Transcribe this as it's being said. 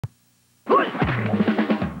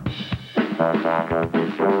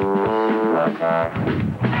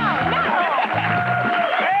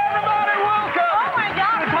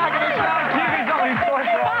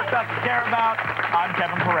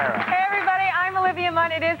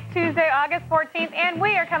It is Tuesday, August 14th, and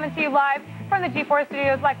we are coming to you live from the G4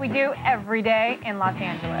 studios like we do every day in Los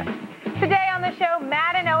Angeles. Today on the show,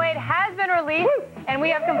 Madden 08 has been released, and we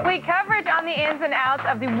have complete coverage on the ins and outs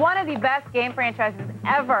of one of the best game franchises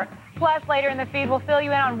ever. Plus, later in the feed, we'll fill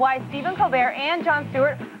you in on why Stephen Colbert and Jon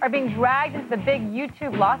Stewart are being dragged into the big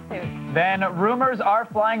YouTube lawsuit. Then rumors are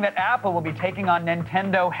flying that Apple will be taking on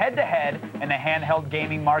Nintendo head-to-head in the handheld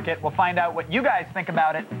gaming market. We'll find out what you guys think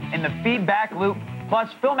about it in the feedback loop. Plus,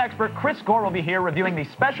 film expert Chris Gore will be here reviewing the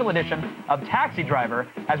special edition of Taxi Driver,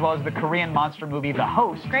 as well as the Korean monster movie The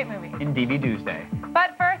Host. Great movie. In DVD Tuesday.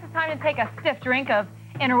 But first, it's time to take a stiff drink of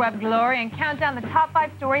interweb glory and count down the top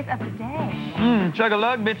 5 stories of the day.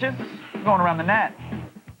 Chug-a-lug, bitches. Going around the net.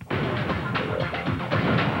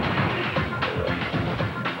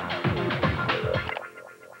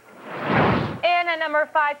 And at number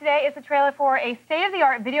 5 today is the trailer for a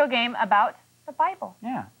state-of-the-art video game about the Bible.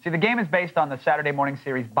 Yeah. See, the game is based on the Saturday morning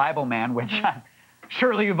series Bible Man, which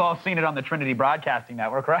surely you've all seen it on the Trinity Broadcasting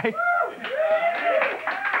Network, right?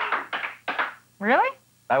 Really?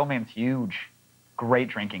 Bible Man's huge. Great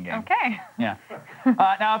drinking game. Okay. Yeah.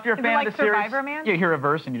 Now, if you're a fan of the series, Survivor Man? you hear a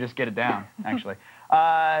verse and you just get it down, actually.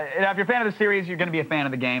 If you're a fan of the series, you're going to be a fan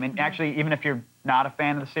of the game. And actually, even if you're not a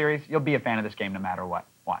fan of the series, you'll be a fan of this game no matter what.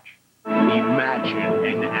 Watch. Imagine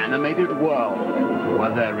an animated world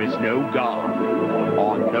where there is no God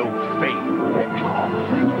or no faith in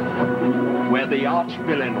God. Where the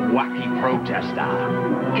arch-villain wacky protester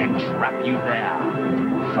can trap you there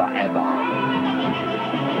forever.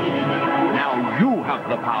 Now you have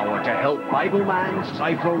the power to help Bible Man,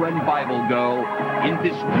 Cypher, and Bible Girl in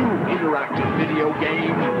this new interactive video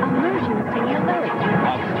game. Emergency alert.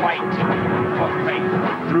 A fight for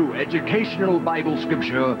faith. Through educational Bible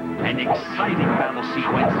scripture and exciting battle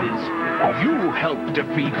sequences, you help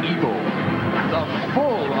defeat evil. The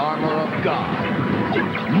full armor of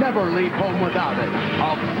God. Never leave home without it.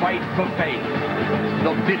 A fight for faith.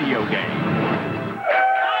 The video game.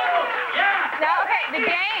 Now, okay,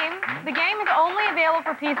 the game is only available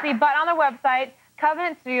for PC, but on their website,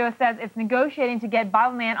 Covenant Studios says it's negotiating to get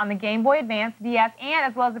Bible Man on the Game Boy Advance, DS, and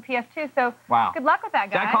as well as the PS2, so good luck with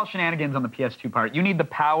that, guys. I call shenanigans on the PS2 part. You need the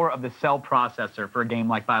power of the cell processor for a game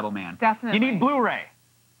like Bible Man. Definitely. You need Blu-ray.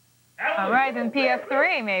 All right, then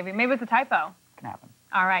PS3, maybe. Maybe it's a typo. Can happen.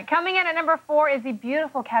 All right, coming in at number 4 is the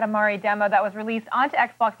beautiful Katamari demo that was released onto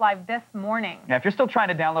Xbox Live this morning. Yeah, if you're still trying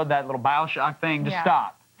to download that little Bioshock thing, just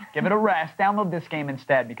stop. Give it a rest. Download this game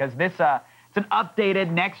instead, because this it's an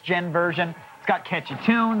updated next-gen version. It's got catchy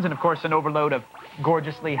tunes and, of course, an overload of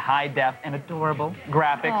gorgeously high-def and adorable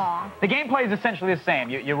graphics. Aww. The gameplay is essentially the same.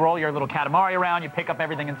 You roll your little Katamari around, you pick up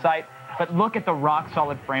everything in sight, but look at the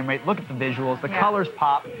rock-solid frame rate, look at the visuals, the colors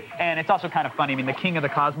pop, and it's also kind of funny. I mean, the King of the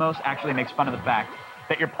Cosmos actually makes fun of the fact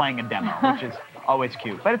that you're playing a demo, which is always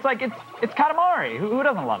cute. But it's like, it's Katamari. Who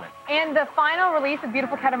doesn't love it? And the final release of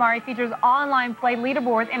Beautiful Katamari features online play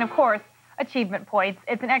leaderboards and, of course, achievement points.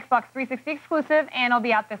 It's an Xbox 360 exclusive, and it'll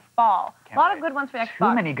be out this fall. A lot of good ones for Xbox.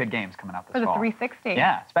 Too many good games coming out this fall. For the 360.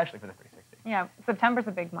 Yeah, especially for the 360. Yeah, September's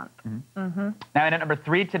a big month. Now, in at number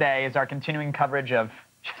 3 today is our continuing coverage of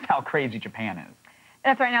just how crazy Japan is.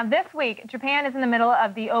 That's right. Now, this week, Japan is in the middle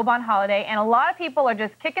of the Obon holiday, and a lot of people are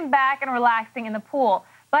just kicking back and relaxing in the pool.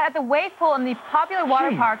 But at the wave pool in the popular water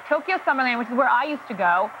park, Tokyo Summerland, which is where I used to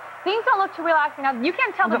go, things don't look too relaxing. Now, you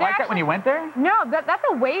can't tell. Was it like that when you went there? No, that's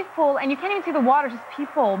a wave pool, and you can't even see the water, just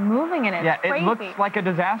people moving in it. Yeah, it's crazy. It looks like a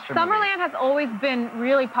disaster Summerland has always been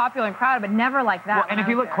really popular and crowded, but never like that. Well, and if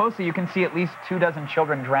you look closely, you can see at least 24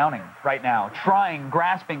 children drowning right now,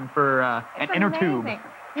 grasping for an inner tube,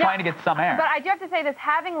 trying to get some air. But I do have to say this,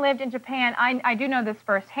 having lived in Japan, I do know this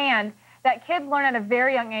firsthand, that kids learn at a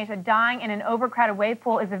very young age that dying in an overcrowded wave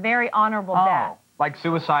pool is a very honorable death. Like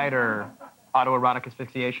suicide or autoerotic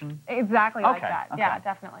asphyxiation? Exactly like that. Okay. Yeah,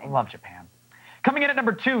 definitely. I love Japan. Coming in at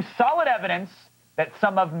number 2, solid evidence that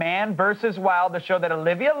some of Man vs. Wild, the show that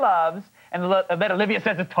Olivia loves, and that Olivia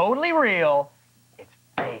says is totally real, it's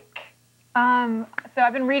fake. So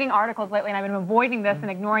I've been reading articles lately, and I've been avoiding this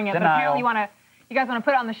and ignoring it. But apparently you guys want to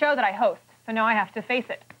put it on the show that I host, so now I have to face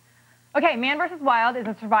it. Okay, Man vs. Wild is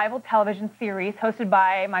a survival television series hosted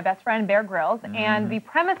by my best friend Bear Grylls, and the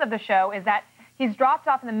premise of the show is that he's dropped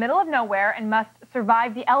off in the middle of nowhere and must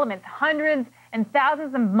survive the elements hundreds and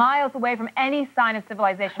thousands of miles away from any sign of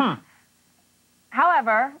civilization.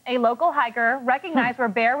 However, a local hiker recognized where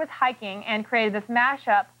Bear was hiking and created this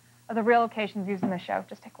mashup of the real locations used in the show.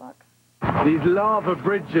 Just take a look. these lava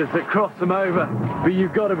bridges that cross them over, but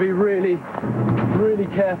you've got to be really, really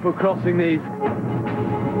careful crossing these.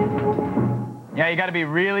 Yeah, you got to be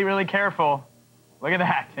really, really careful. Look at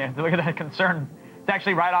that. Yeah, look at that concern. It's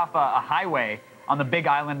actually right off a highway on the big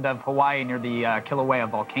island of Hawaii near the Kilauea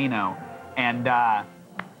volcano. And, yeah,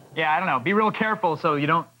 I don't know. Be real careful so you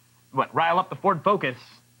don't, rile up the Ford Focus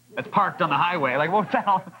that's parked on the highway. Like, what's that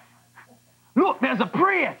all? Look, there's a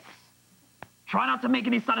Prius. Try not to make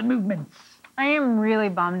any sudden movements. I am really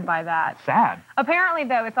bummed by that. Sad. Apparently,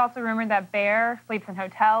 though, it's also rumored that Bear sleeps in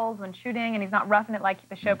hotels when shooting, and he's not roughing it like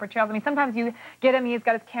the show portrays. I mean, sometimes you get him, he's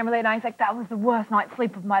got his camera laid down, he's like, that was the worst night's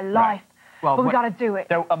sleep of my life. Right. Well, but we got to do it.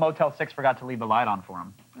 A Motel 6 forgot to leave the light on for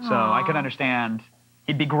him. So I could understand.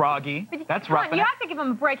 He'd be groggy. That's roughing it. You have to give him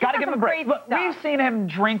a break. Got to give him a break. Look, we've seen him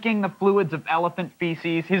drinking the fluids of elephant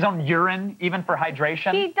feces, his own urine, even for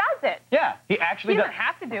hydration. He does it. Yeah, he actually does. He doesn't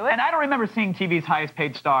have to do it. And I don't remember seeing TV's highest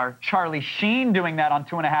paid star, Charlie Sheen, doing that on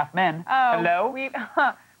 2.5 Men. Oh, hello?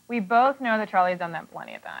 We both know that Charlie's done that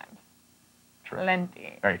plenty of times. True.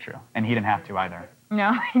 Plenty. Very true. And he didn't have to either.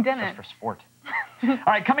 No, he didn't. Just for sport. All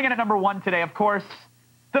right, coming in at number 1 today, of course,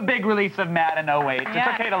 the big release of Madden 08. Yeah.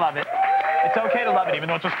 It's okay to love it. It's okay to love it, even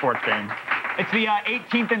though it's a sports game. It's the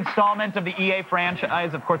 18th installment of the EA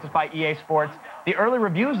franchise. Of course, it's by EA Sports. The early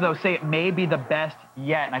reviews, though, say it may be the best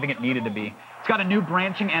yet, and I think it needed to be. It's got a new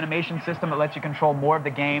branching animation system that lets you control more of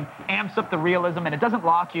the game, amps up the realism, and it doesn't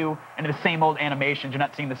lock you into the same old animations. You're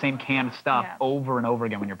not seeing the same canned stuff over and over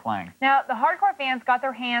again when you're playing. Now, the hardcore fans got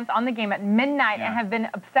their hands on the game at midnight and have been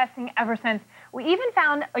obsessing ever since. We even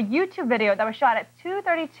found a YouTube video that was shot at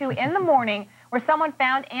 2:32 in the morning where someone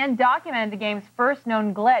found and documented the game's first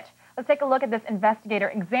known glitch. Let's take a look at this investigator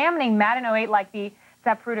examining Madden 08 like the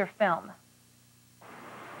Zapruder film.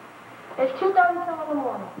 It's 2:37 in the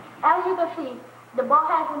morning. As you can see, the ball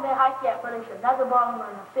hasn't been hiked yet, but it's another ball on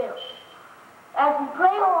the field. As we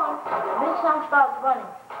play on, Big Sean starts running.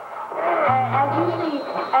 And as you see,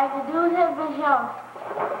 as the dude hits Big Sean,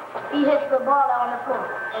 he hits the ball out on the floor.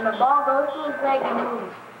 And the ball goes to his leg and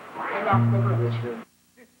moves. And that's the glitch.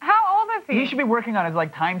 How old is he? He should be working on his,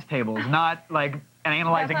 times tables, not,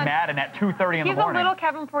 analyzing Madden at 2:30 in the morning. He's a little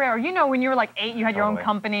Kevin Pereira. You know, when you were 8, you had your own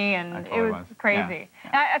company, and it was crazy.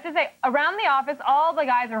 Yeah. And I have to say, around the office, all the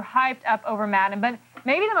guys are hyped up over Madden, but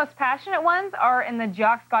maybe the most passionate ones are in the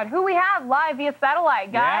Jock Squad, who we have live via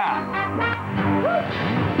satellite, guys.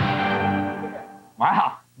 Yeah.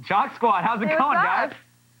 Wow. Jock Squad, how's it going, guys?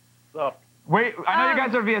 What's up? Wait, I know you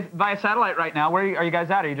guys are via satellite right now. Where are you guys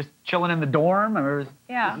at? Are you just chilling in the dorm? Or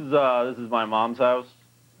Yeah. This is my mom's house.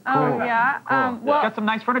 Oh, yeah. Cool. Well, got some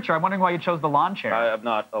nice furniture. I'm wondering why you chose the lawn chair. I'm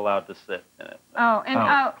not allowed to sit in it.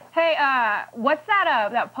 Hey, what's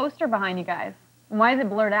that poster behind you guys? And why is it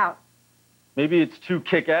blurred out? Maybe it's too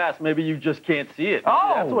kick-ass. Maybe you just can't see it.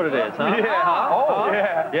 Oh, that's what it is, huh? Yeah. Oh,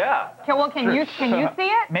 yeah. Yeah. Okay, well, can you see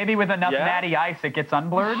it? Maybe with enough natty ice, it gets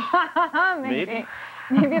unblurred. Maybe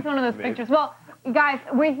it's one of those pictures. Well, guys,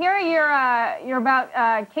 we hear you're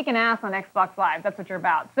about kicking ass on Xbox Live. That's what you're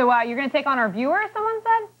about. So you're going to take on our viewers, someone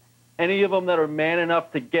said? Any of them that are man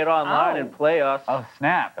enough to get online and play us. Oh,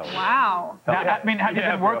 snap. Wow. Now, I mean, have you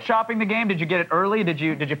been workshopping the game? Did you get it early? Did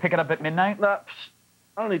you pick it up at midnight? No,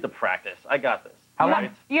 I don't need to practice. I got this. How long?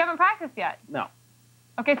 You haven't practiced yet? No.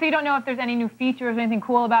 Okay, so you don't know if there's any new features or anything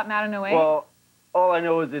cool about Madden 08? Well, all I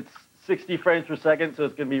know is it's 60 frames per second, so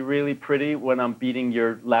it's going to be really pretty when I'm beating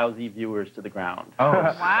your lousy viewers to the ground. Oh,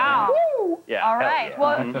 wow. Yeah. All right.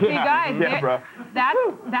 Well, you guys,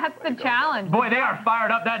 that's the challenge. Boy, they are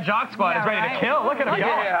fired up. That Jock Squad is ready to kill. Look at them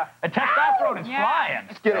go. The testosterone is flying.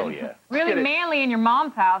 Really manly in your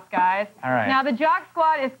mom's house, guys. All right. Now, the Jock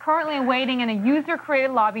Squad is currently waiting in a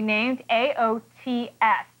user-created lobby named AOTS.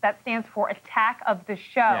 That stands for Attack of the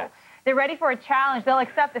Show. Yes. They're ready for a challenge. They'll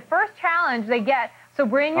accept the first challenge they get. So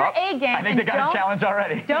bring your A game. I think they got a challenge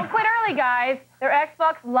already. Don't quit early, guys. Their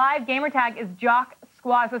Xbox Live gamer tag is Jock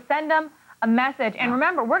Squad. So send them a message. And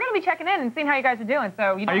remember, we're going to be checking in and seeing how you guys are doing.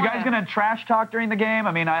 So you don't Are you guys going to trash talk during the game?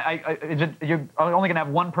 I mean, you're only going to have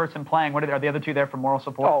one person playing. Are the other two there for moral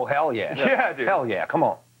support? Oh, hell yeah. Yeah, dude. Hell yeah. Come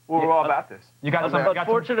on. We're all about this. You got some.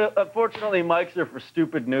 Unfortunately, mics are for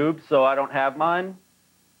stupid noobs, so I don't have mine.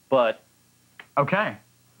 But. Okay.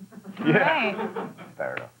 Yeah.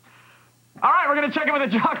 Fair enough. All right, we're going to check in with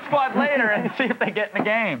the Jock Squad later and see if they get in the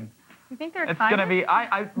game. You think they're excited? It's going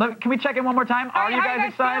to be... Look, can we check in one more time? Are you guys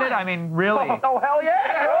excited? Feeling? I mean, really? Oh, hell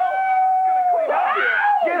yeah!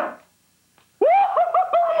 Get him!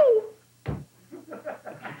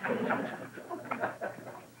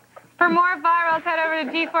 For more virals, head over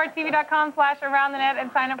to g4tv.com/aroundthenet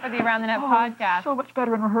and sign up for the Around the Net podcast. So much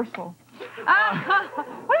better in rehearsal.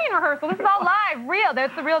 What reunion rehearsal. This is all live, real.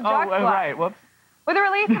 There's the real Jock Squad. Right. Whoops. With the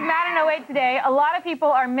release of Madden 08 today, a lot of people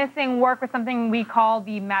are missing work with something we call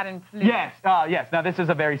the Madden flu. Yes. Yes. Now this is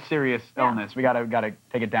a very serious illness. We gotta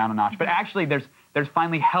take it down a notch. But actually, there's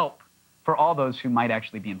finally help for all those who might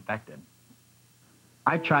actually be infected.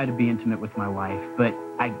 I try to be intimate with my wife, but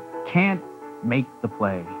I can't make the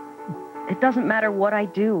play. It doesn't matter what I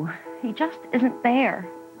do. He just isn't there.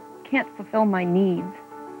 Can't fulfill my needs.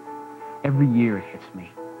 Every year it hits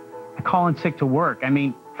me. I call in sick to work. I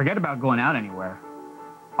mean, forget about going out anywhere.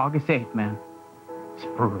 August 8th, man. It's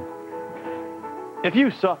brutal. If you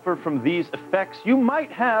suffer from these effects, you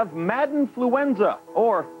might have Maddenfluenza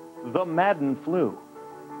or the Madden flu.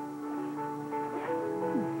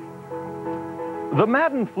 The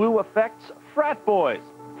Madden flu affects frat boys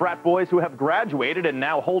who have graduated and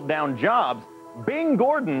now hold down jobs, Bing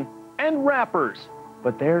Gordon, and rappers.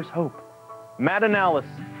 But there's hope. Maddenalis,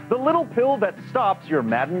 the little pill that stops your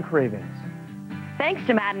Madden cravings. Thanks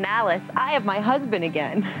to Maddenalis, I have my husband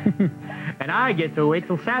again. And I get to wait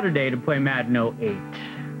till Saturday to play Madden 08.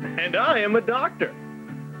 And I am a doctor.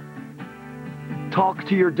 Talk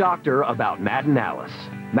to your doctor about Maddenalis.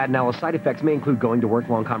 Maddenalis side effects may include going to work,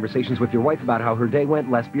 long conversations with your wife about how her day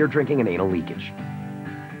went, less beer drinking, and anal leakage.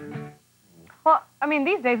 Well, I mean,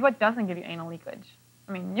 these days, what doesn't give you anal leakage?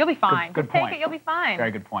 I mean, you'll be fine. Good Just point. take it, you'll be fine.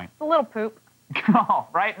 Very good point. It's a little poop. Oh,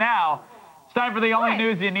 right now, it's time for the only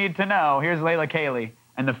news you need to know. Here's Layla Cayley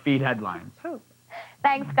and the feed headlines.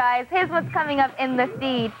 Thanks, guys. Here's what's coming up in the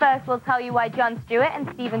feed. First, we'll tell you why Jon Stewart and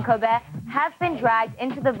Stephen Colbert have been dragged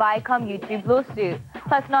into the Viacom YouTube lawsuit.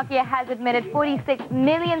 Plus, Nokia has admitted 46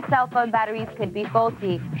 million cell phone batteries could be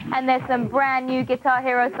faulty. And there's some brand new Guitar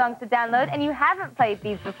Hero songs to download, and you haven't played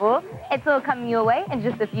these before. It's all coming your way in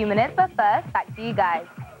just a few minutes, but first, back to you guys.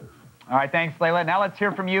 All right, thanks, Layla. Now let's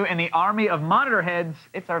hear from you in the army of monitor heads.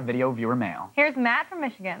 It's our video viewer mail. Here's Matt from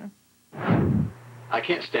Michigan. I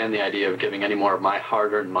can't stand the idea of giving any more of my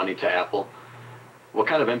hard-earned money to Apple. What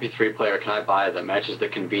kind of MP3 player can I buy that matches the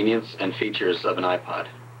convenience and features of an iPod?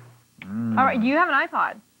 All right, you have an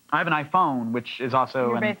iPod. I have an iPhone, which is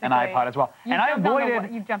also an iPod as well.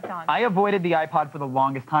 And You've jumped on. I avoided the iPod for the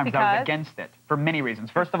longest time because I was Because? against it for many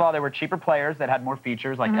reasons. First of all, there were cheaper players that had more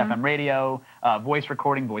features like FM radio, voice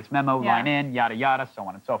recording, voice memo, line in, yada, yada, so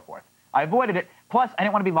on and so forth. I avoided it. Plus, I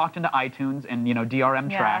didn't want to be locked into iTunes and, you know, DRM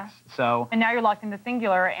tracks, so... And now you're locked into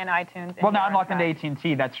Singular and iTunes. Well, now I'm locked into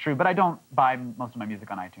AT&T, that's true, but I don't buy most of my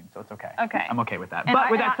music on iTunes, so it's okay. Okay. I'm okay with that. And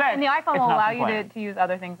But with that said, and the iPhone it's will not allow for you playing. to use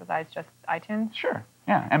other things besides just iTunes? Sure,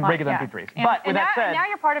 yeah, and regular MP3s. But with that said... And now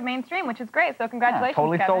you're part of mainstream, which is great, so congratulations,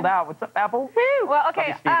 totally Kevin. sold out. What's up, Apple? Woo! Well,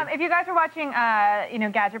 okay, Love you, if you guys are watching, you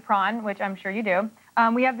know, Gadget Prawn, which I'm sure you do,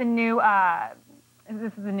 we have the new,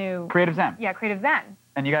 this is the new... Creative Zen. Yeah, Creative Zen.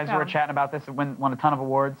 And you guys were chatting about this, it won a ton of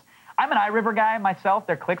awards. I'm an iRiver guy myself.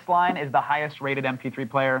 Their Clicks line is the highest rated MP3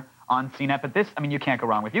 player on CNET. But this, I mean, you can't go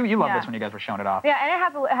wrong with. You love this when you guys were showing it off. Yeah, and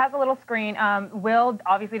it has a little screen. Will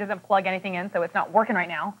obviously doesn't plug anything in, so it's not working right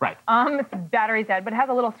now. Right. Its battery's dead, but it has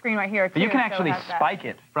a little screen right here, too. But you can actually spike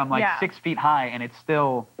it from like 6 feet high, and it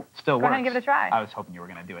still works. Go ahead and give it a try. I was hoping you were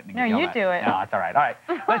going to do it. No, you do it. No, it's all right. All right.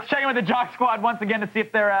 Let's check in with the Jock Squad once again to see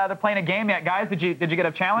if they're playing a game yet. Guys, did you get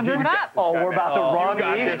a challenger? What up? Oh, we're about to run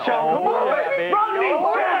these. Come on, baby. Run these.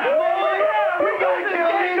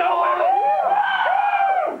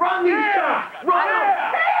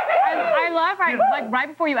 I love right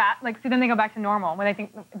before you see them, they go back to normal when they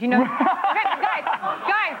think. Do you know?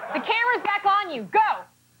 guys, the camera's back on you. Go.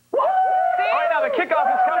 See? All right, now the kickoff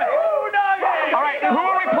is coming. All right, who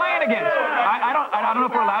are we playing against? I don't know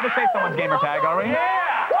if we're allowed to say someone's gamer tag, are we?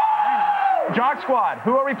 Yeah. Jock Squad,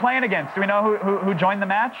 who are we playing against? Do we know who joined the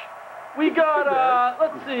match? We got,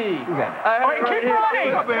 let's see. All right, keep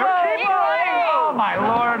running. Keep running. Oh, my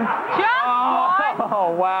Lord.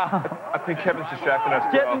 Oh, wow. I think Kevin's distracting us.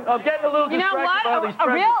 I'm getting a little distracted. You know what? By all these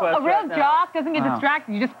A real jock doesn't get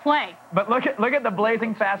distracted. You just play. But look at the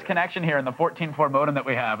blazing fast connection here in the 14.4 modem that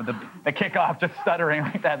we have. The kickoff just stuttering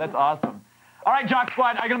like that. That's awesome. All right, Jock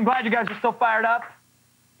Squad, I'm glad you guys are still fired up.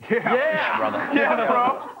 Yeah, brother. Yeah,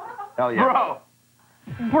 bro. Hell yeah. Bro.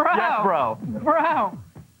 Yes, bro. Bro.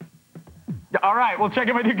 All right, we'll check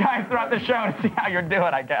in with you guys throughout the show to see how you're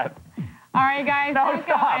doing, I guess. All right, guys, don't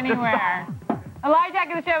go anywhere. The live jack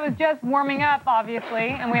of the show is just warming up, obviously,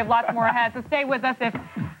 and we have lots more ahead, so stay with us if,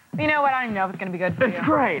 you know what, I don't even know if it's going to be good for you. It's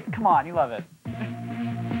great. Come on, you love it.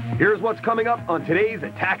 Here's what's coming up on today's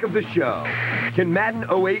Attack of the Show. Can Madden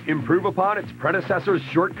 08 improve upon its predecessor's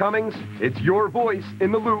shortcomings? It's your voice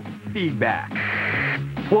in the loop feedback.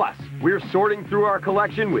 Plus, we're sorting through our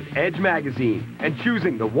collection with Edge Magazine and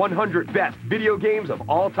choosing the 100 best video games of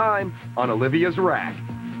all time on Olivia's Rack.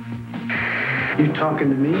 You talking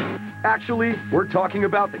to me? Actually, we're talking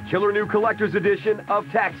about the killer new collector's edition of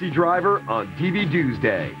Taxi Driver on TV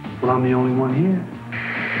Tuesday. Well, I'm the only one here.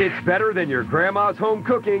 It's better than your grandma's home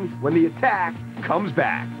cooking when the attack comes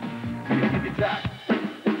back.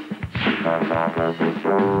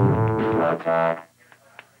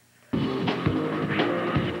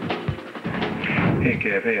 Hey,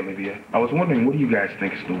 Kev. Hey, Olivia. I was wondering, what do you guys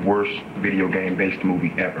think is the worst video game-based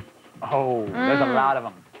movie ever? Oh, there's a lot of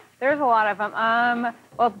them. There's a lot of them.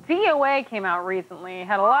 Well, DOA came out recently.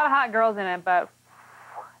 Had a lot of hot girls in it, but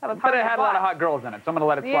that was hard But it to had a lot of hot girls in it, so I'm going to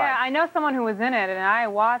let it slide. Yeah, I know someone who was in it, and I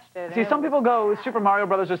watched it. See, some people go, Super Mario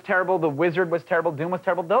Brothers was terrible, The Wizard was terrible, Doom was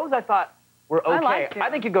terrible. Those I thought were okay.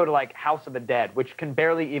 I think you go to, like, House of the Dead, which can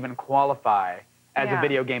barely even qualify as a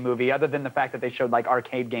video game movie, other than the fact that they showed, like,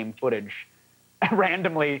 arcade game footage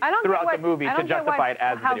randomly throughout the movie to justify it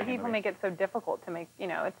as a video game how people movie. make it so difficult to make,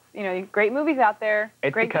 it's, great movies out there.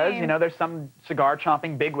 It's great because, games. there's some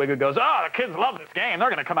cigar-chomping bigwig who goes, oh, the kids love this game. They're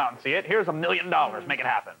going to come out and see it. Here's $1 million. Make it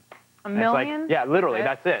happen. $1 million? Like, yeah, literally,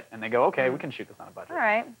 that's it. And they go, okay, we can shoot this on a budget. All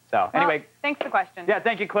right. So, Well, anyway. Thanks for the question. Yeah,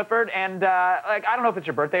 thank you, Clifford. And, I don't know if it's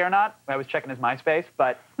your birthday or not. I was checking his MySpace,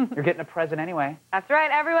 but you're getting a present anyway. That's right.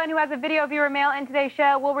 Everyone who has a video viewer mail in today's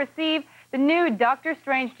show will receive the new Doctor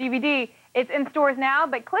Strange DVD. It's in stores now,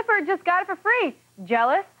 but Clifford just got it for free.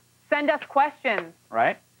 Jealous? Send us questions.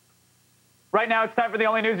 Right? Right now, it's time for the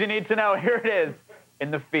only news you need to know. Here it is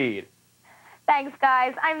in the feed. Thanks,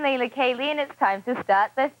 guys. I'm Layla Kaylee, and it's time to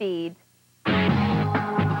start the feed.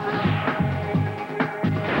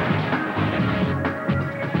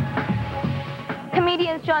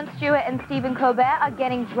 Comedians Jon Stewart and Stephen Colbert are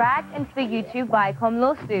getting dragged into the YouTube Viacom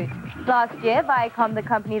lawsuit. Last year, Viacom, the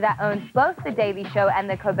company that owns both The Daily Show and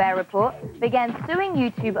The Colbert Report, began suing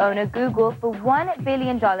YouTube owner Google for $1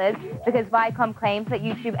 billion because Viacom claims that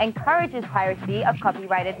YouTube encourages piracy of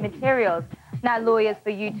copyrighted materials. Now, lawyers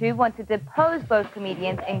for YouTube want to depose both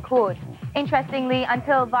comedians in court. Interestingly,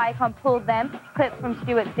 until Viacom pulled them, clips from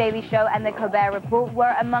Stewart's Daily Show and The Colbert Report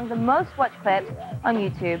were among the most watched clips on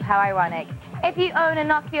YouTube. How ironic. If you own a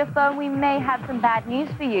Nokia phone, we may have some bad news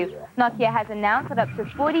for you. Nokia has announced that up to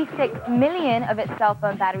 46 million of its cell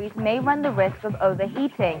phone batteries may run the risk of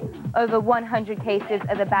overheating. Over 100 cases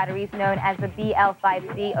of the batteries known as the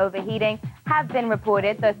BL5C overheating have been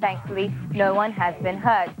reported, though thankfully no one has been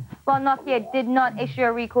hurt. While Nokia did not issue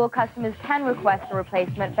a recall, customers can request a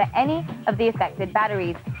replacement for any of the affected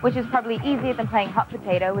batteries, which is probably easier than playing hot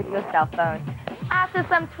potato with your cell phone. After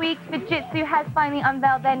some tweaks, Fujitsu has finally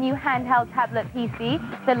unveiled their new handheld tablet PC,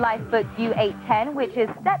 the Lifebook U810, which is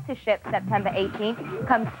set to ship September 18th,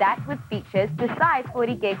 comes stacked with features besides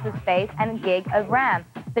 40 gigs of space and a gig of RAM.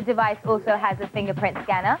 The device also has a fingerprint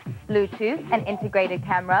scanner, Bluetooth, an integrated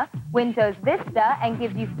camera, Windows Vista, and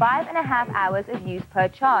gives you 5.5 hours of use per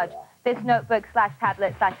charge. This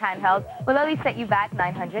notebook/tablet/handheld will only set you back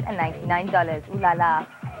 $999. Ooh la la.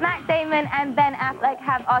 Matt Damon and Ben Affleck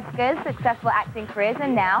have Oscars, successful acting careers,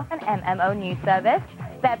 and now an MMO news service.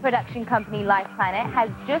 Their production company, Life Planet, has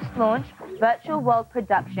just launched Virtual World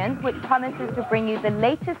Productions, which promises to bring you the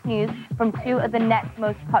latest news from two of the net's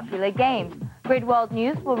most popular games. Grid World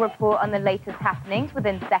News will report on the latest happenings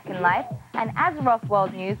within Second Life, and Azeroth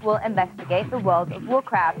World News will investigate the World of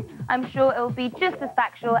Warcraft. I'm sure it will be just as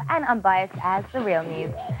factual and unbiased as the real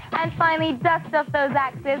news. And finally, dust off those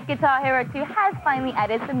axes, Guitar Hero 2 has finally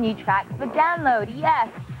added some new tracks for download. Yes!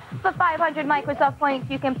 For 500 Microsoft points,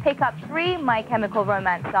 you can pick up 3 My Chemical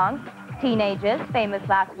Romance songs, Teenagers, Famous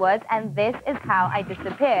Last Words, and This Is How I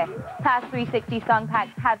Disappear. Past 360 song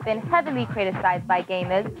packs have been heavily criticized by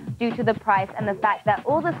gamers due to the price and the fact that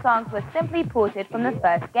all the songs were simply ported from the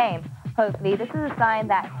first game. Hopefully, this is a sign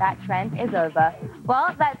that that trend is over.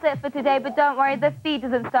 Well, that's it for today, but don't worry, the feed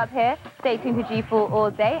doesn't stop here. Stay tuned to G4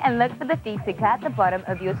 all day and look for the feed ticker at the bottom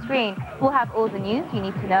of your screen. We'll have all the news you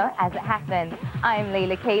need to know as it happens. I'm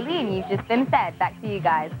Layla Kaylee, and you've just been fed. Back to you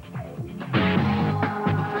guys.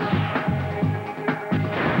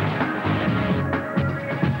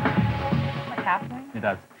 What's happening? It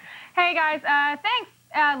does. Hey, guys, thanks.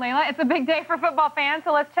 Layla, it's a big day for football fans,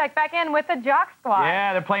 so let's check back in with the Jock Squad.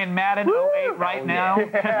 Yeah, they're playing Madden 08 right now.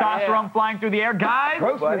 Testosterone flying through the air. Guys!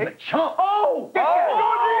 Grossman's a chump. Oh! Guys,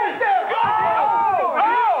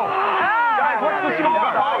 what's the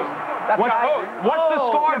score? What's the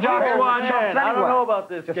score, Jock Squad? I don't know about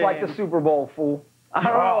this Just game. like the Super Bowl, fool. I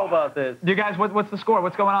don't know about this. You guys, what's the score?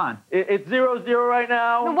 What's going on? It's 0-0 right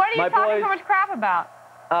now. What are you talking so much crap about?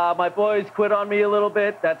 My boys quit on me a little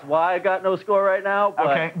bit. That's why I got no score right now. But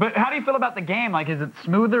okay, but how do you feel about the game? Like, is it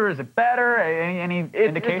smoother? Is it better? Any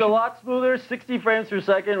indication? It's a lot smoother. 60 frames per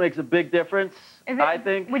second makes a big difference, I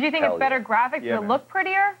think. Would you think it's better graphics? Does it look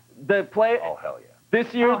prettier? the play. Oh, hell yeah.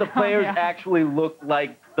 This year, the players actually look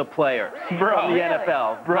like the players from the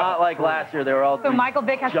NFL. Not like last year. They were all So Michael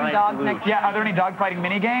Vick has some dogs next year. Yeah, are there any dogfighting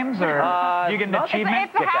mini games, or do you get an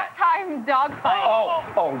achievement? It's a halftime dog fight.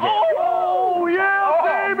 Oh,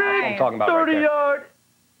 yeah, baby! I'm talking about 30-yard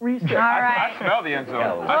reset. All right. I smell the end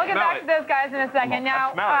zone. We'll get back to those guys in a second.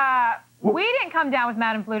 Now, we didn't come down with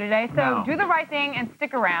Madden Flu today, so do the right thing and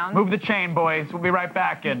stick around. Move the chain, boys. We'll be right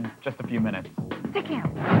back in just a few minutes. Stick him.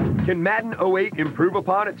 Can Madden 08 improve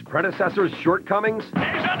upon its predecessor's shortcomings? He's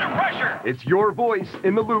under pressure. It's your voice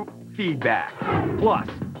in the loop feedback. Plus,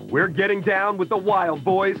 we're getting down with the wild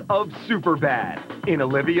boys of Superbad in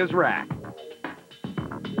Olivia's Rack.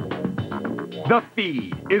 The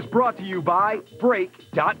Feed is brought to you by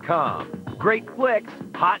Break.com. Great flicks,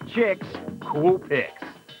 hot chicks, cool picks.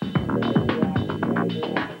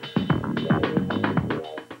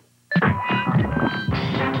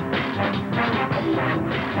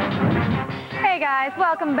 Hey guys,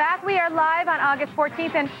 welcome back. We are live on August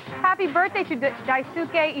 14th, and happy birthday to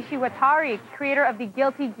Daisuke Ishiwatari, creator of the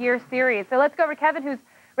Guilty Gear series. So let's go over to Kevin, who's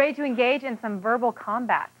ready to engage in some verbal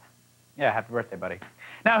combat. Yeah, happy birthday, buddy.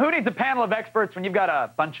 Now, who needs a panel of experts when you've got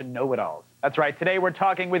a bunch of know-it-alls? That's right. Today we're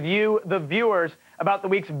talking with you, the viewers, about the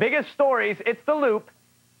week's biggest stories. It's The Loop,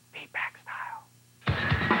 feedback style.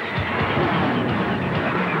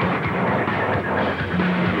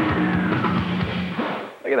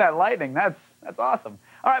 Look at that lightning. That's awesome.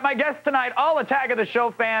 All right, my guests tonight, all Attack of the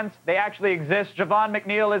Show fans. They actually exist. Javon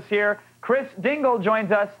McNeil is here. Chris Dingle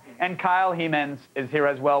joins us. And Kyle Hemens is here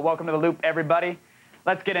as well. Welcome to The Loop, everybody.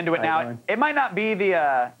 Let's get into it now. It might not be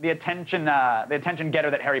the attention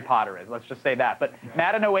getter that Harry Potter is. Let's just say that. But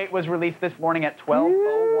Madden 08 was released this morning at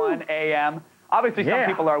 12:01 a.m. Obviously, some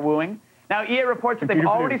people are wooing. Now, EA reports that they've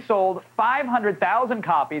already sold 500,000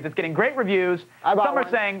 copies. It's getting great reviews. Some are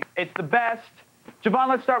saying it's the best. Javon,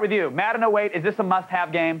 let's start with you. Madden 08, is this a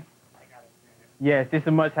must-have game? Yes, this is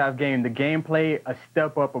a must-have game. The gameplay, a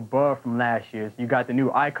step up above from last year's. You got the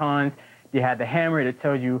new icons. You had the hammer that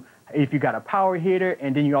tells you if you got a power hitter,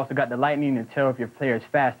 and then you also got the lightning to tell if your player is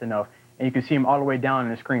fast enough. And you can see them all the way down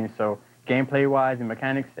on the screen. So gameplay-wise and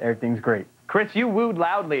mechanics, everything's great. Chris, you wooed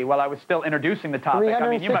loudly while I was still introducing the topic.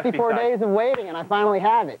 364 days of waiting, and I finally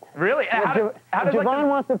have it. Really? If Javon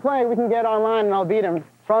wants to play, we can get online, and I'll beat him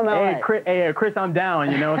from LA. Hey, Chris, I'm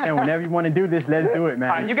down. You know what I'm saying? Whenever you want to do this, let's do it, man.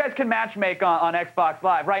 All right, you guys can matchmake on Xbox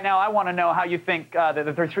Live. Right now, I want to know how you think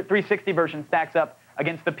the 360 version stacks up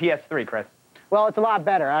against the PS3, Chris. Well, it's a lot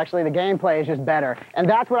better. Actually, the gameplay is just better. And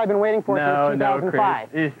that's what I've been waiting for since 2005.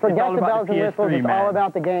 Forget the bells and whistles. It's all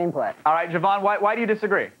about the gameplay. All right, Javon, why do you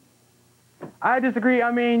disagree? I disagree.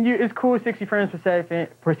 I mean, it's cool, 60 frames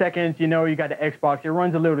per second. You know, you got the Xbox. It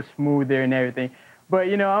runs a little smoother and everything. But,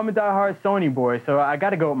 you know, I'm a diehard Sony boy, so I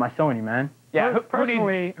got to go with my Sony, man. Yeah,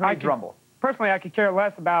 personally, I could care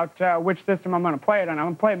less about which system I'm going to play it on. I'm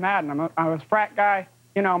going to play Madden. I'm a frat guy.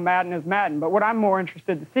 You know, Madden is Madden. But what I'm more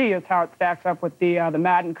interested to see is how it stacks up with the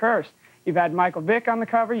Madden curse. You've had Michael Vick on the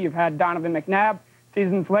cover. You've had Donovan McNabb.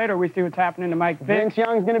 Seasons later, we see what's happening to Mike Vick. Vince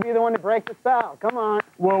Young's going to be the one to break the spell. Come on.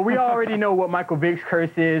 Well, we already know what Michael Vick's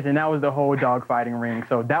curse is, and that was the whole dogfighting ring.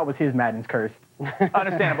 So that was his Madden's curse.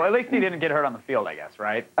 Understandable. At least he didn't get hurt on the field, I guess,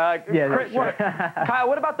 right? Yeah, Chris, Kyle,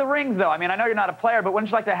 what about the rings, though? I mean, I know you're not a player, but wouldn't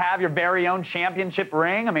you like to have your very own championship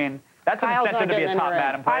ring? I mean, that's an incentive to be a top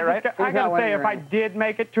Madden player, right? I got to say, if I did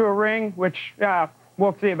make it to a ring, which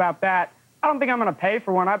we'll see about that, I don't think I'm going to pay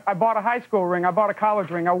for one. I bought a high school ring. I bought a college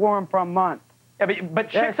ring. I wore them for a month. Yeah, but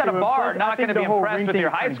chicks at a bar are not going to be impressed with your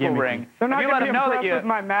high school ring. They're not going to be impressed with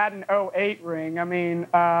my Madden 08 ring. I mean,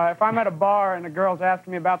 if I'm at a bar and a girl's asking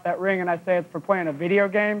me about that ring and I say it's for playing a video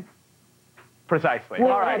game. Precisely.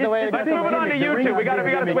 Well, all right, let's move it on to YouTube. We got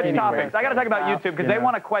to switch topics. I got to talk about YouTube because they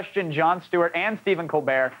want to question Jon Stewart and Stephen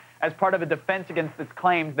Colbert as part of a defense against its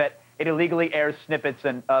claims that it illegally airs snippets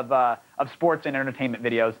of sports and entertainment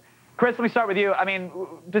videos. Chris, let me start with you. I mean,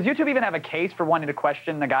 does YouTube even have a case for wanting to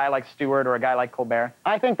question a guy like Stewart or a guy like Colbert?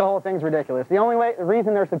 I think the whole thing's ridiculous. The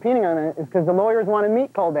reason they're subpoenaing on it is because the lawyers want to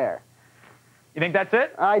meet Colbert. You think that's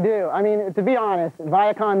it? I do. I mean, to be honest,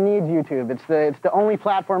 Viacom needs YouTube. It's the only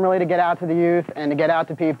platform really to get out to the youth and to get out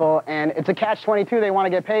to people, and it's a catch-22. They want to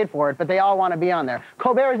get paid for it, but they all want to be on there.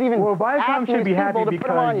 Colbert is even Viacom should be happy to put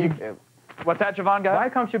him on YouTube. What's that, Javon, guy?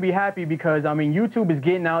 Viacom should be happy because, I mean, YouTube is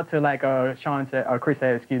getting out to, like Chris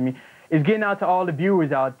said, excuse me, is getting out to all the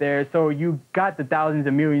viewers out there. So you got the thousands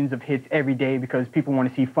of millions of hits every day because people want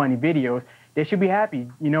to see funny videos. They should be happy.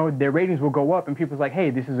 You know, their ratings will go up and people's like, hey,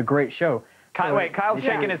 this is a great show. Wait, Kyle's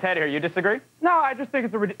shaking his head here. You disagree? No, I just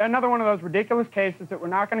think it's another one of those ridiculous cases that we're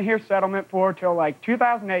not going to hear settlement for till like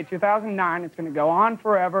 2008, 2009. It's going to go on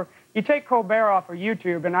forever. You take Colbert off of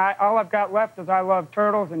YouTube, and all I've got left is I Love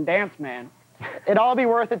Turtles and Dance Man. It'd all be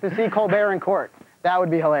worth it to see Colbert in court. That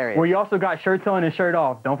would be hilarious. Well, you also got shirts on and shirt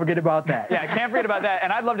off. Don't forget about that. Yeah, can't forget about that.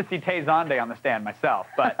 And I'd love to see Tay Zonde on the stand myself.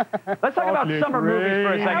 But let's talk about summer movies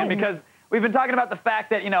for a second, because we've been talking about the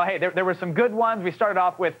fact that, you know, hey, there were some good ones. We started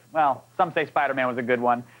off with, well, some say Spider-Man was a good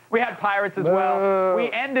one. We had Pirates as well.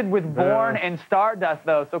 We ended with Bourne and Stardust,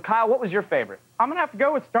 though. So, Kyle, what was your favorite? I'm going to have to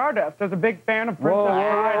go with Stardust as a big fan of Princess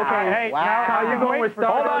Bride. Okay. Hey, now you're going with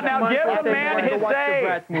Stardust. Hold on now. Give the man his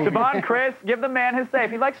say. Devon, Chris, give the man his say.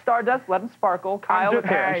 If he likes Stardust, let him sparkle. Kyle, let's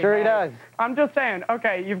hear it. I'm sure he does. I'm just saying,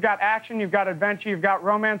 okay, you've got action, you've got adventure, you've got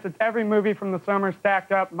romance. It's every movie from the summer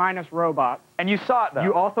stacked up minus robots. And you saw it, though.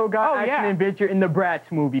 You also got action and adventure in the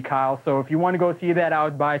Bratz movie, Kyle. So if you want to go see that, I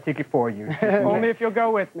would buy a ticket for you. Only if you'll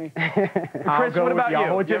go with me. Chris, what about you? I'll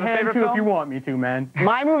hold your hand, too, if you want me to, man.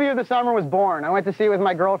 My movie of the summer was Bourne. I went to see it with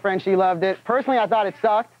my girlfriend. She loved it. Personally, I thought it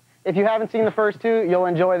sucked. If you haven't seen the first two, you'll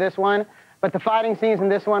enjoy this one. But the fighting scenes in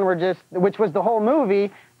this one were just, which was the whole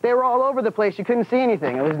movie, they were all over the place. You couldn't see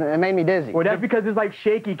anything. It made me dizzy. Well, that's because it's like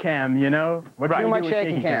shaky cam, you know? Too much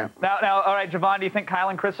shaky cam. Now, all right, Javon, do you think Kyle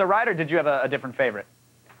and Chris are right, or did you have a different favorite?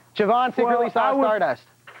 Javon secretly saw Stardust.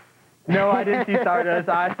 No, I didn't see Stardust.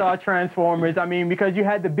 I saw Transformers. I mean, because you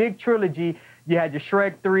had the big trilogy. You had your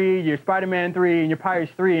Shrek 3, your Spider-Man 3, and your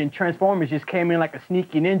Pirates 3, and Transformers just came in like a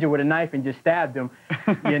sneaky ninja with a knife and just stabbed them.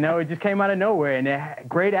 You know, it just came out of nowhere, and it had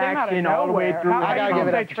great action all the way through. I gotta give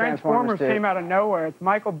it up to Transformers came out of nowhere. It's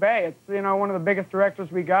Michael Bay. It's, you know, one of the biggest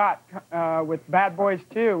directors we got with Bad Boys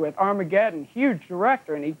 2, with Armageddon. Huge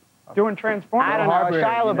director, and he's doing Transformers. I don't know.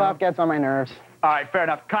 Shia LaBeouf gets on my nerves. All right, fair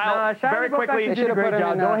enough. Kyle, very quickly. They did a great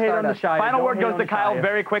job. Don't hate on the Shia. Final word goes to Kyle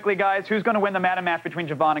very quickly, guys. Who's going to win the Madden match between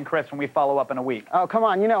Javon and Chris when we follow up in a week? Oh, come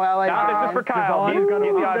on. You know, LA. Now, this is for Kyle. He's going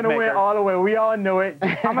to win all the way. We all know it.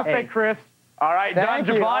 I'm going to say Chris. All right, John,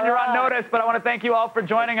 Javon, you're on notice, but I want to thank you all for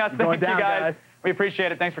joining us. Thank you, guys. We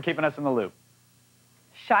appreciate it. Thanks for keeping us in the loop.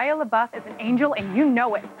 Shia LaBeouf is an angel, and you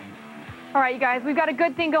know it. All right, you guys, we've got a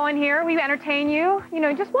good thing going here. We entertain you. You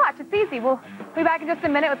know, just watch. It's easy. We'll be back in just a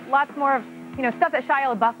minute with lots more of, you know, stuff that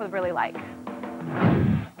Shia LaBeouf would really like.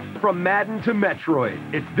 From Madden to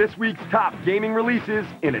Metroid, it's this week's top gaming releases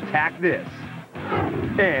in Attack This.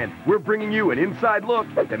 And we're bringing you an inside look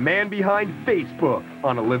at the man behind Facebook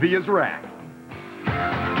on Olivia's Rack.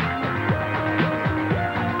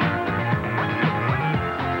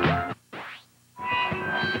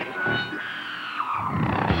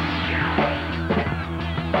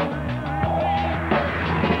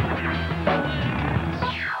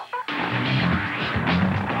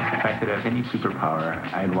 Any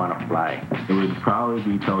superpower, I'd want to fly. It would probably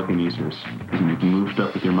be telekinesis. You can move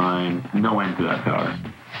stuff with your mind. No end to that power.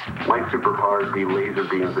 My superpower would be laser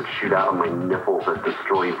beams that shoot out of my nipples that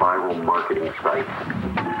destroy viral marketing sites.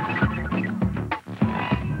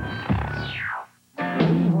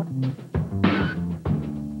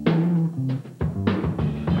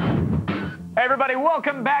 Hey, everybody,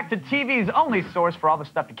 welcome back to TV's only source for all the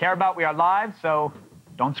stuff you care about. We are live, so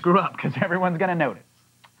don't screw up, because everyone's going to notice.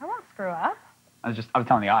 I won't screw up. I was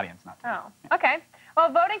telling the audience not to. Oh, okay.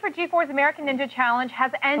 Well, voting for G4's American Ninja Challenge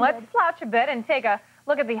has ended. Let's slouch a bit and take a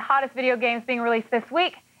look at the hottest video games being released this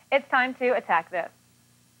week. It's time to attack this.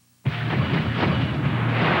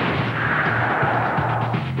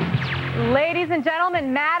 Ladies and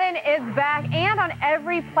gentlemen, Madden is back and on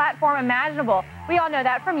every platform imaginable. We all know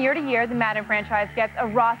that from year to year, the Madden franchise gets a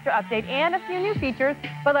roster update and a few new features,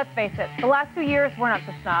 but let's face it, the last 2 years were not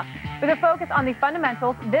so snuff. With a focus on the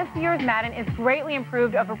fundamentals, this year's Madden is greatly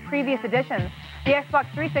improved over previous editions. The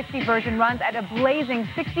Xbox 360 version runs at a blazing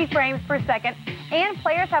 60 frames per second, and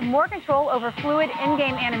players have more control over fluid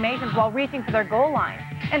in-game animations while reaching for their goal line.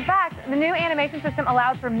 In fact, the new animation system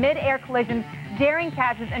allows for mid-air collisions, daring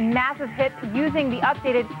catches, and massive hits using the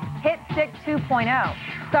updated Hit Stick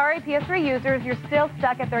 2.0. Sorry, PS3 users, you're still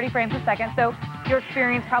stuck at 30 frames per second, so your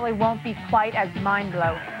experience probably won't be quite as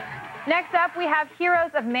mind-blowing. Next up, we have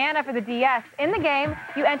Heroes of Mana for the DS. In the game,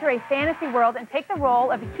 you enter a fantasy world and take the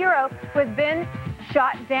role of a hero who has been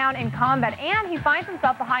shot down in combat, and he finds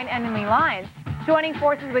himself behind enemy lines. Joining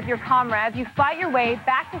forces with your comrades, you fight your way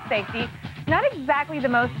back to safety. Not exactly the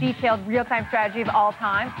most detailed real-time strategy of all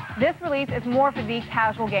time. This release is more for the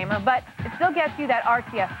casual gamer, but it still gets you that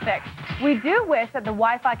RTS fix. We do wish that the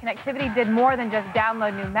Wi-Fi connectivity did more than just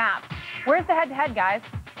download new maps. Where's the head-to-head, guys?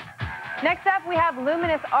 Next up, we have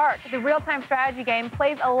Luminous Arc. The real-time strategy game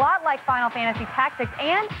plays a lot like Final Fantasy Tactics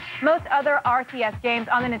and most other RTS games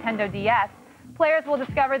on the Nintendo DS. players will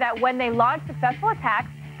discover that when they launch successful attacks,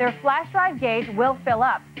 their flash drive gauge will fill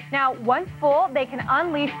up. Now, once full, they can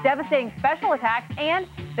unleash devastating special attacks, and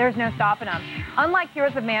there's no stopping them. Unlike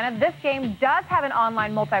Heroes of Mana, this game does have an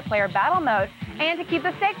online multiplayer battle mode, and to keep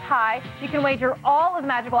the stakes high, you can wager all of the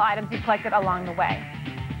magical items you collected along the way.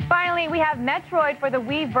 Finally, we have Metroid for the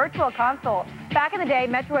Wii Virtual Console. Back in the day,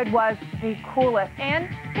 Metroid was the coolest, and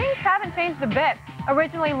things haven't changed a bit.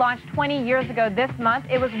 Originally launched 20 years ago this month,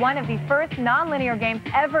 it was one of the first non-linear games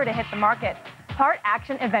ever to hit the market. Part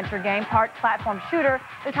action-adventure game, part platform shooter,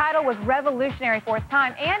 the title was revolutionary for its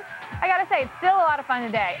time, and I gotta say, it's still a lot of fun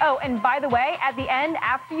today. Oh, and by the way, at the end,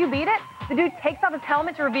 after you beat it, the dude takes off his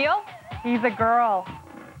helmet to reveal he's a girl.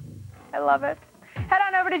 I love it. Head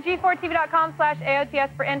on over to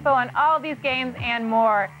g4tv.com/AOTS for info on all of these games and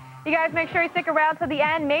more. You guys make sure you stick around to the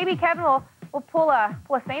end. Maybe Kevin will pull a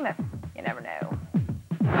famous. You never know.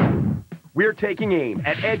 We're taking aim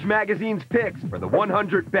at Edge Magazine's picks for the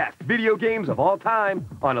 100 best video games of all time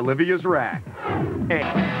on Olivia's Rack.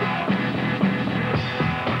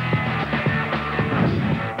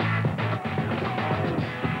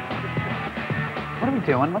 What are we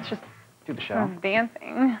doing? Let's just do the show.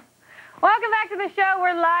 Dancing. Welcome back to the show.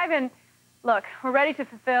 We're live, and look, we're ready to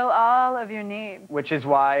fulfill all of your needs. Which is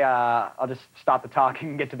why I'll just stop the talking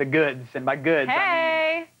and get to the goods. And by goods, hey.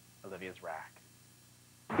 I mean Olivia's Rack.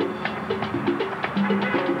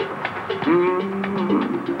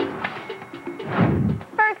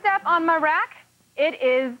 First up on my rack, it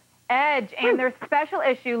is Edge and their special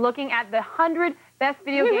issue looking at the 100 best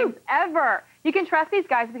video games ever. You can trust these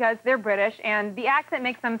guys because they're British, and the accent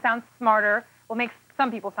makes them sound smarter. Well, makes some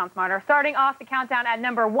people sound smarter. Starting off the countdown at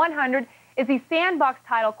number 100 is the sandbox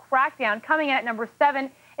title Crackdown. Coming in at number 7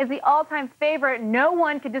 is the all-time favorite no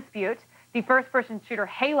one could dispute, the first-person shooter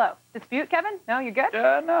Halo. Dispute, Kevin? No, you're good?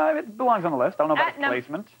 No, it belongs on the list. I don't know about its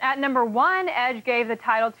placement. At number 1, Edge gave the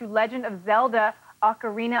title to Legend of Zelda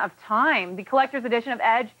Ocarina of Time. The collector's edition of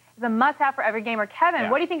Edge is a must-have for every gamer. Kevin,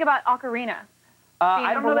 what do you think about Ocarina?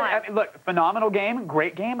 I don't know that, I mean, look, phenomenal game,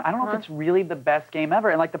 great game. I don't know if it's really the best game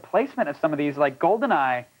ever. And like the placement of some of these, like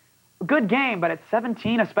GoldenEye, good game, but at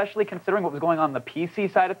 17, especially considering what was going on the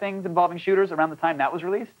PC side of things involving shooters around the time that was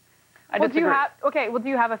released. Do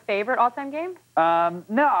you have a favorite all-time game?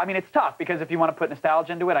 No, I mean, it's tough because if you want to put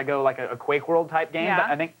nostalgia into it, I go like a Quake World type game. Yeah.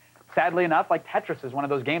 But I think, sadly enough, like Tetris is one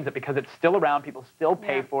of those games that because it's still around, people still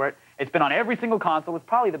pay for it. It's been on every single console. It's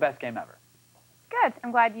probably the best game ever. Good.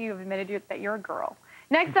 I'm glad you've admitted that you're a girl.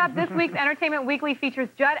 Next up, this week's Entertainment Weekly features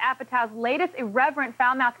Judd Apatow's latest irreverent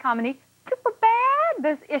foul-mouthed comedy, Superbad.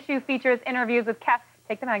 This issue features interviews with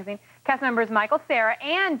Take the Magazine, cast members Michael Cera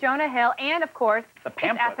and Jonah Hill, and, of course,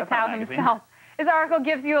 Apatow himself. This article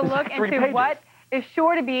gives you a look into what is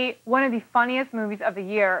sure to be one of the funniest movies of the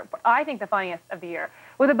year. I think the funniest of the year.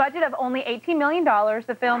 With a budget of only $18 million,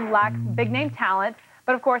 the film lacks big-name talent,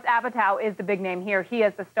 but, of course, Apatow is the big name here. He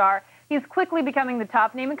is the star. He's quickly becoming the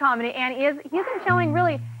top name in comedy, and he isn't showing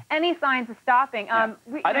really any signs of stopping. I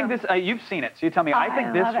think this, you've seen it, so you tell me. I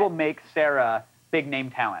think this will make Sarah big name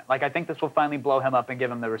talent. Like, I think this will finally blow him up and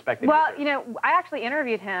give him the respect that he deserves. You know, I actually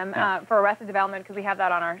interviewed him for Arrested Development because we have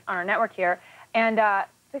that on our network here, and the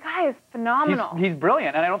guy is phenomenal. He's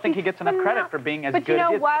brilliant, and I don't think he gets enough credit for being as good as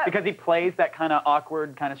he is. Because he plays that kind of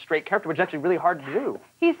awkward, kind of straight character, which is actually really hard to do.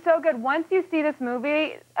 He's so good. Once you see this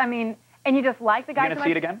movie, I mean, and you just like the guy. You're going to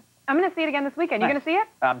see it again? I'm going to see it again this weekend. Nice. You going to see it?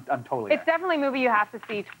 I'm totally It's definitely a movie you have to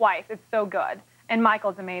see twice. It's so good. And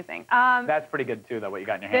Michael's amazing. That's pretty good, too, though, what you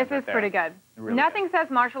got in your hands This is pretty good. Really Nothing says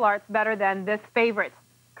martial arts better than this favorite,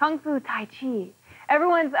 Kung Fu Tai Chi.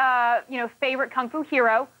 Everyone's, favorite Kung Fu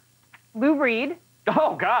hero, Lou Reed.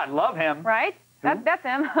 Oh, God, love him. Right? That's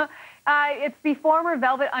him. It's the former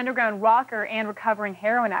Velvet Underground rocker and recovering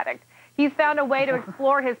heroin addict. He's found a way to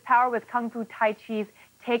explore his power with Kung Fu Tai Chi's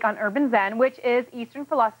take on urban Zen, which is Eastern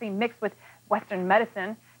philosophy mixed with Western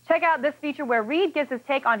medicine. Check out this feature where Reed gives his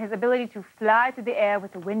take on his ability to fly through the air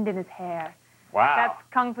with the wind in his hair. Wow. That's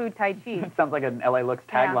Kung Fu Tai Chi. It sounds like an LA Looks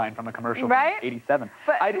tagline from a commercial from '87.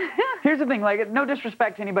 But here's the thing, like, no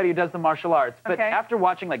disrespect to anybody who does the martial arts, but after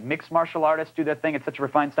watching, like, mixed martial artists do their thing at such a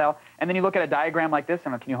refined style, and then you look at a diagram like this,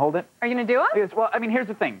 and can you hold it? Are you going to do it? Well, I mean, here's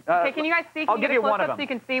the thing. Okay, can you guys see? I'll give you one of them. So you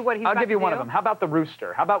can see what he's I'll give you one of them. How about the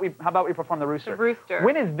rooster? How about we perform the rooster? The rooster.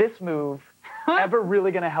 When is this move ever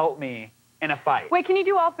really going to help me in a fight? Wait, can you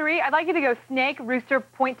do all three? I'd like you to go snake, rooster,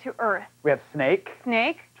 point to earth. We have snake.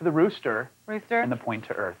 Snake. To the rooster. Rooster. And the point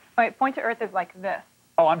to earth. Wait, point to earth is like this.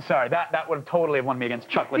 Oh, I'm sorry. That would have totally have won me against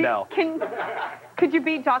Chuck Liddell. Could you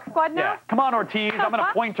beat Jock Squad now? Yeah. Come on, Ortiz. I'm going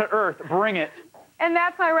to point to earth. Bring it. And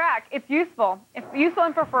that's my rack. It's useful. It's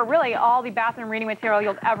useful for really all the bathroom reading material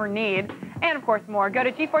you'll ever need. and of course more. Go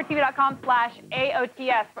to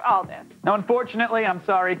G4TV.com/AOTS for all this. Now, unfortunately, I'm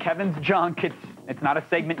sorry, Kevin's junk. It's not a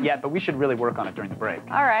segment yet, but we should really work on it during the break.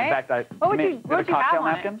 All right. In fact, what would made you a cocktail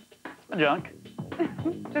have napkin. It's my junk.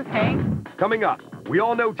 Just hang. Coming up, we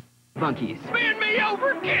all know monkeys. Bend me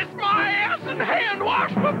over, kiss my ass, and hand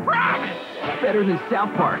wash my private. Better than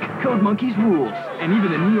South Park. Code Monkeys rules. And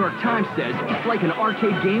even the New York Times says it's like an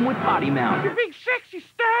arcade game with potty mouth. You're being sexy,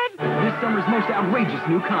 stud. This summer's most outrageous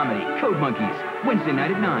new comedy, Code Monkeys. Wednesday night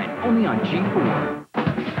at 9, only on G4.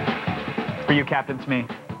 For you, Captain Smee.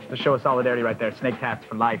 The show of solidarity right there. Snake tats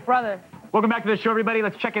for life. Brother. Welcome back to the show, everybody.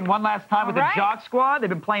 Let's check in one last time with the Jock Squad. They've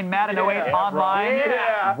been playing Madden 08 online.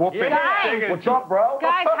 Yeah. Guys, What's up, bro?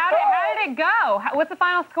 Guys, how did it go? What's the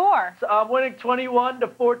final score? So I'm winning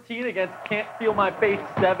 21-14 against Can't Feel My Face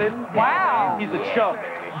 7. Wow. He's a chump.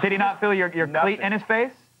 Did he not feel your cleat in his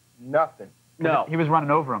face? Nothing. No. He was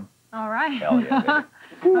running over him. All right. Hell yeah, That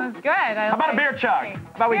was good. How about a beer chug? How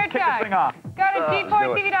about we kick this thing off? Go to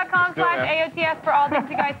G4TV.com/AOTS for all things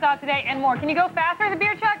you guys saw today and more. Can you go faster as a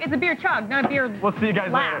beer chug? It's a beer chug, not a beer We'll see you guys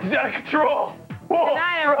laugh. later. He's out of control. Good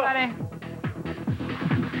night, everybody.